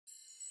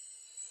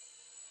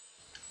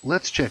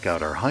Let's check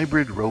out our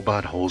hybrid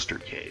robot holster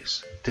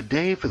case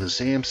today for the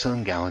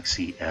Samsung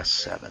Galaxy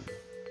S7.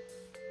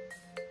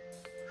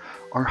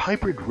 Our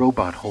hybrid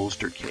robot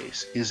holster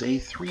case is a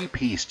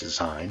three-piece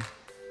design.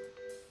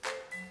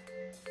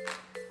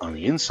 On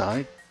the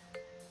inside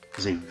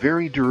is a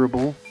very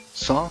durable,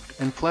 soft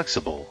and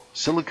flexible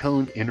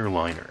silicone inner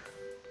liner.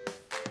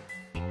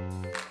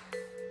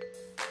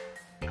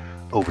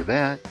 Over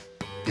that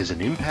is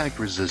an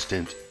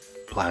impact-resistant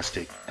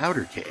plastic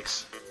outer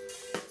case.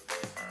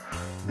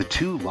 The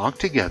two lock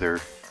together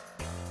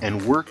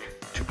and work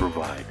to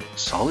provide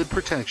solid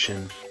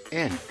protection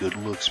and good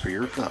looks for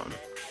your phone.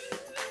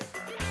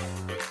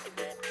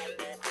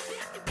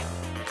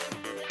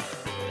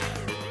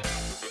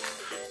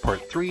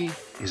 Part 3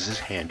 is this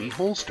handy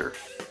holster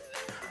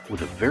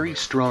with a very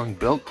strong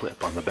belt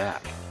clip on the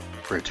back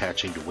for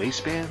attaching to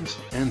waistbands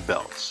and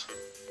belts.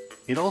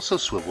 It also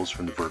swivels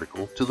from the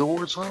vertical to the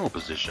horizontal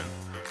position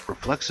for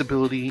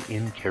flexibility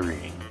in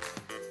carrying.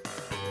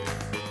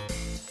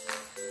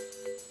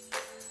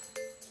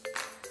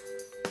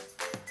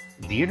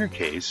 The inner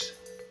case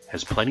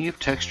has plenty of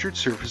textured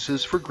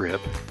surfaces for grip.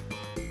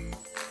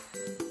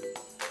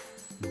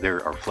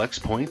 There are flex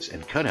points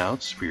and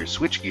cutouts for your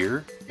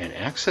switchgear and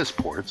access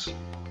ports,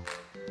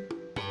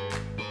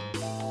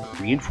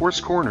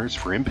 reinforced corners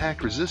for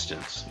impact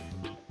resistance,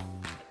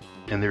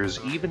 and there is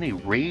even a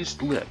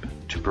raised lip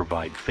to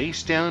provide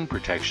face-down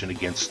protection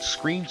against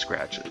screen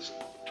scratches.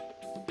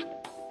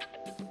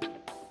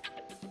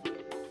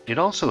 It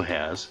also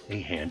has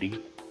a handy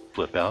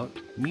flip-out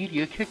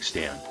media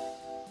kickstand,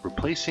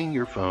 replacing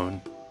your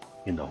phone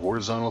in the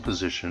horizontal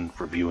position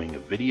for viewing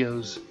of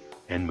videos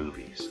and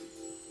movies.